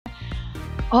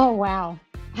Oh, wow.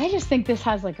 I just think this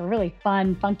has like a really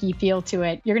fun, funky feel to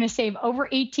it. You're going to save over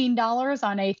 $18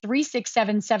 on a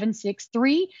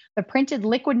 367763, the printed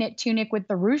liquid knit tunic with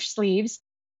the ruched sleeves.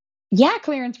 Yeah,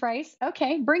 clearance price.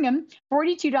 Okay, bring them.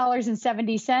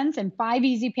 $42.70 and 5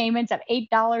 easy payments of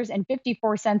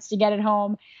 $8.54 to get it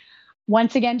home.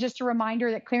 Once again, just a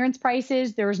reminder that clearance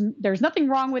prices, there's nothing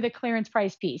wrong with a clearance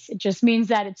price piece. It just means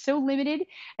that it's so limited.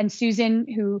 And Susan,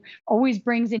 who always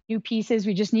brings in new pieces,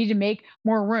 we just need to make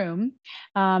more room.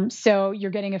 So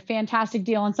you're getting a fantastic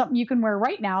deal on something you can wear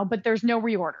right now, but there's no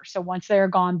reorder. So once they're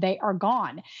gone, they are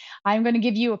gone. I'm going to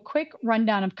give you a quick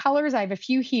rundown of colors. I have a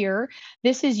few here.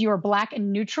 This is your black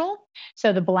and neutral.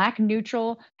 So the black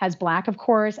neutral has black, of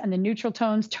course, and the neutral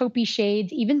tones, taupey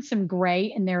shades, even some gray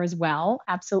in there as well.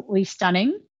 Absolutely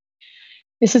stunning.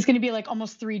 This is going to be like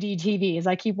almost 3D TV as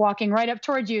I keep walking right up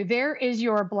towards you. There is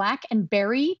your black and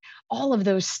berry, all of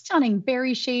those stunning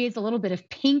berry shades, a little bit of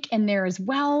pink in there as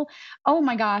well. Oh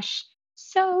my gosh.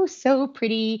 So, so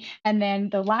pretty. And then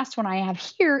the last one I have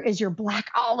here is your black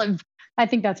olive. I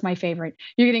think that's my favorite.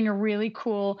 You're getting a really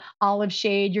cool olive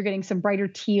shade. You're getting some brighter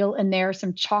teal in there,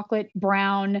 some chocolate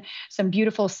brown, some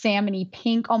beautiful salmony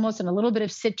pink almost, and a little bit of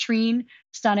citrine.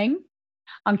 Stunning.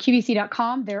 On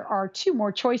QVC.com, there are two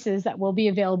more choices that will be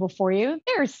available for you.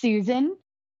 There's Susan. Look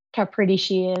how pretty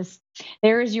she is.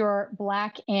 There's your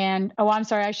black and, oh, I'm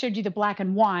sorry, I showed you the black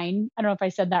and wine. I don't know if I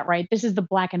said that right. This is the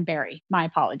black and berry. My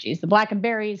apologies. The black and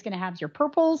berry is going to have your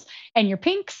purples and your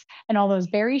pinks and all those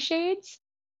berry shades.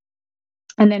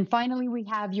 And then finally, we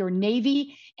have your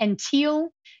navy and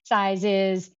teal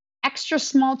sizes extra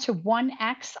small to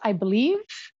 1X, I believe.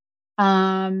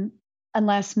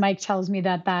 Unless Mike tells me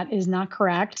that that is not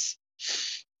correct.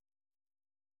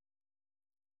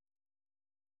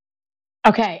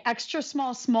 Okay, extra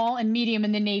small, small, and medium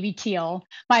in the navy teal.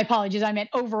 My apologies. I meant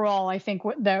overall. I think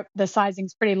the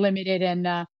sizing's pretty limited,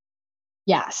 and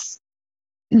yes,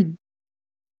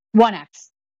 1X.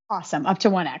 Awesome, up to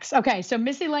 1X. Okay, so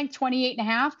Missy length 28 and a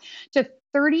half to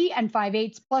 30 and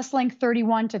 5/8 plus length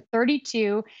 31 to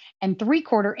 32 and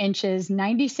 3/4 inches,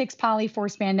 96 poly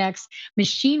force spandex,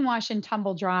 machine wash and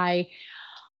tumble dry.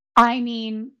 I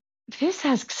mean, this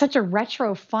has such a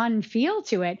retro fun feel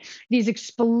to it. These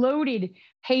exploded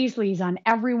paisleys on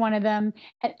every one of them,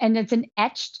 and it's an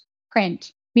etched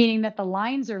print, meaning that the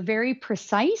lines are very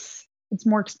precise. It's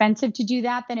more expensive to do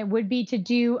that than it would be to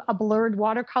do a blurred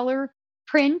watercolor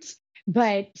print.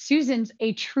 But Susan's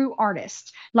a true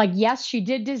artist. Like, yes, she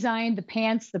did design the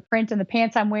pants, the print, and the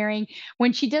pants I'm wearing.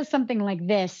 When she does something like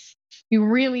this, you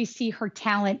really see her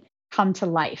talent come to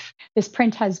life. This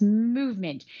print has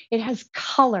movement, it has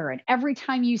color. And every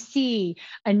time you see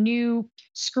a new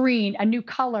screen, a new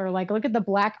color, like look at the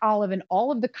black olive and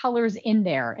all of the colors in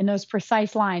there in those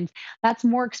precise lines, that's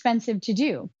more expensive to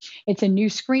do. It's a new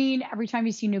screen. Every time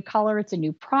you see new color, it's a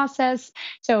new process.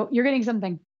 So you're getting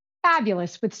something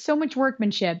fabulous with so much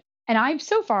workmanship. And I've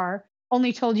so far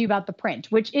only told you about the print,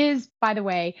 which is, by the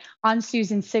way, on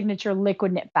Susan's signature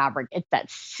liquid knit fabric. It's that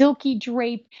silky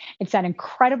drape. It's that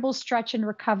incredible stretch and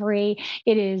recovery.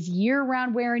 It is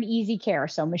year-round wear and easy care.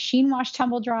 So machine wash,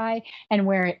 tumble dry, and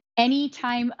wear it any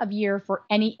time of year for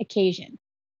any occasion.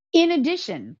 In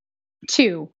addition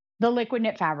to the liquid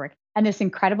knit fabric and this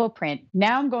incredible print,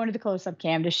 now I'm going to the close-up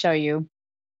cam to show you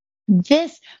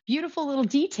this beautiful little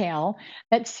detail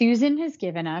that Susan has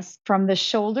given us from the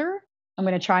shoulder. I'm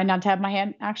going to try not to have my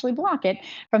hand actually block it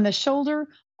from the shoulder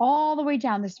all the way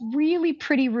down. This really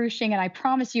pretty ruching, and I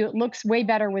promise you it looks way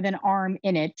better with an arm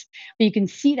in it. But you can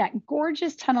see that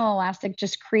gorgeous tunnel elastic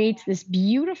just creates this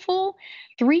beautiful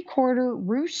 3/4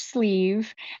 ruched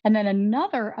sleeve, and then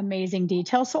another amazing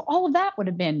detail. So all of that would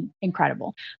have been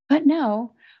incredible. But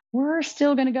no, we're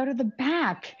still going to go to the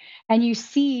back, and you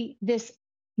see this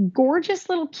gorgeous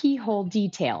little keyhole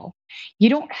detail. You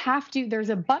don't have to, there's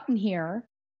a button here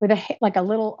with like a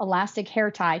little elastic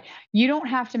hair tie. You don't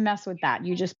have to mess with that.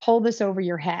 You just pull this over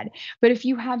your head. But if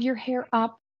you have your hair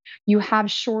up, you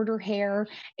have shorter hair,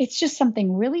 it's just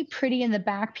something really pretty in the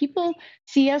back. People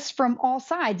see us from all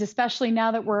sides, especially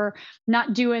now that we're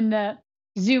not doing the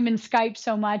Zoom and Skype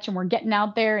so much and we're getting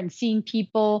out there and seeing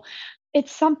people.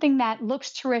 It's something that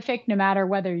looks terrific no matter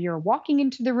whether you're walking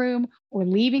into the room or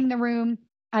leaving the room.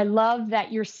 I love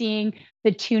that you're seeing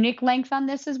the tunic length on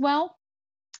this as well,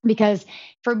 because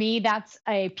for me, that's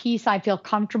a piece I feel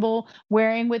comfortable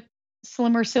wearing with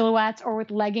slimmer silhouettes or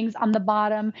with leggings on the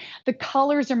bottom. The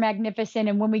colors are magnificent.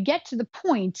 And when we get to the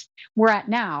point we're at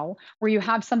now, where you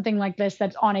have something like this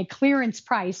that's on a clearance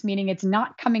price, meaning it's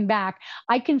not coming back,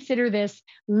 I consider this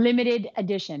limited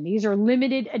edition. These are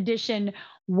limited edition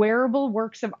wearable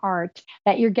works of art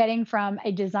that you're getting from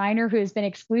a designer who has been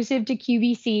exclusive to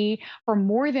QVC for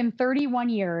more than 31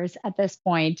 years at this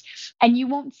point. And you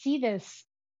won't see this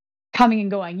coming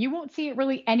and going. You won't see it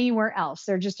really anywhere else.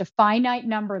 There's just a finite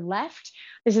number left.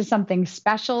 This is something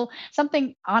special.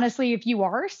 Something, honestly, if you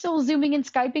are still Zooming and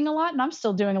Skyping a lot, and I'm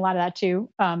still doing a lot of that too,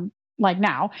 like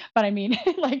now, but I mean,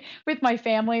 like with my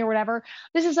family or whatever,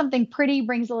 this is something pretty,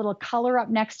 brings a little color up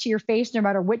next to your face, no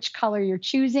matter which color you're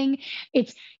choosing.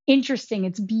 It's interesting.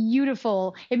 It's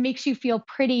beautiful. It makes you feel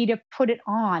pretty to put it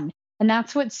on. And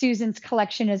that's what Susan's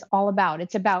collection is all about.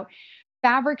 It's about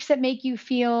fabrics that make you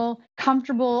feel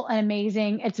comfortable and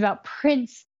amazing. It's about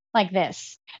prints like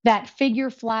this that figure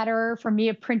flatter. For me,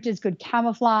 a print is good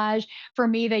camouflage. For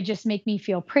me, they just make me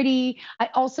feel pretty. I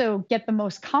also get the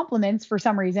most compliments for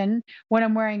some reason when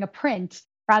I'm wearing a print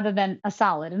rather than a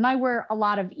solid. And I wear a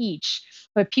lot of each,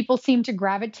 but people seem to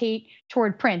gravitate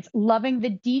toward prints, loving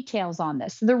the details on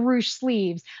this. The ruched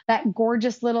sleeves, that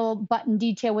gorgeous little button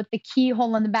detail with the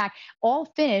keyhole in the back, all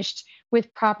finished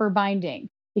with proper binding.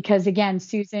 Because again,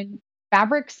 Susan,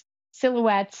 fabrics,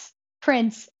 silhouettes,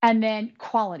 prints, and then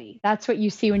quality. That's what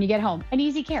you see when you get home, and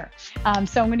easy care.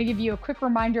 So I'm going to give you a quick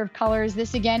reminder of colors.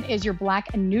 This again is your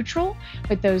black and neutral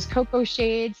with those cocoa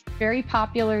shades, very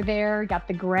popular there. Got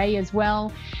the gray as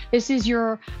well. This is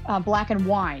your black and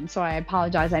wine. So I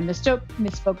apologize, I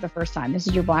misspoke the first time. This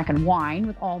is your black and wine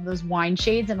with all those wine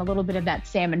shades and a little bit of that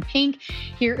salmon pink.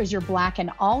 Here is your black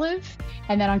and olive.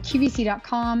 And then on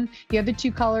QVC.com, the other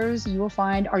two colors you will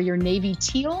find are your navy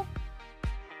teal,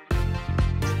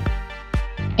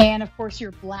 and of course,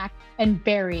 your black and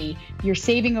berry. You're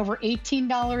saving over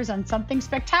 $18 on something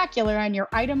spectacular, and your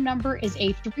item number is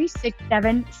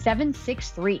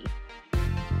A367763.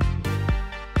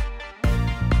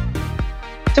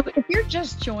 So if you're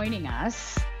just joining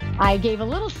us, I gave a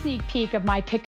little sneak peek of my pick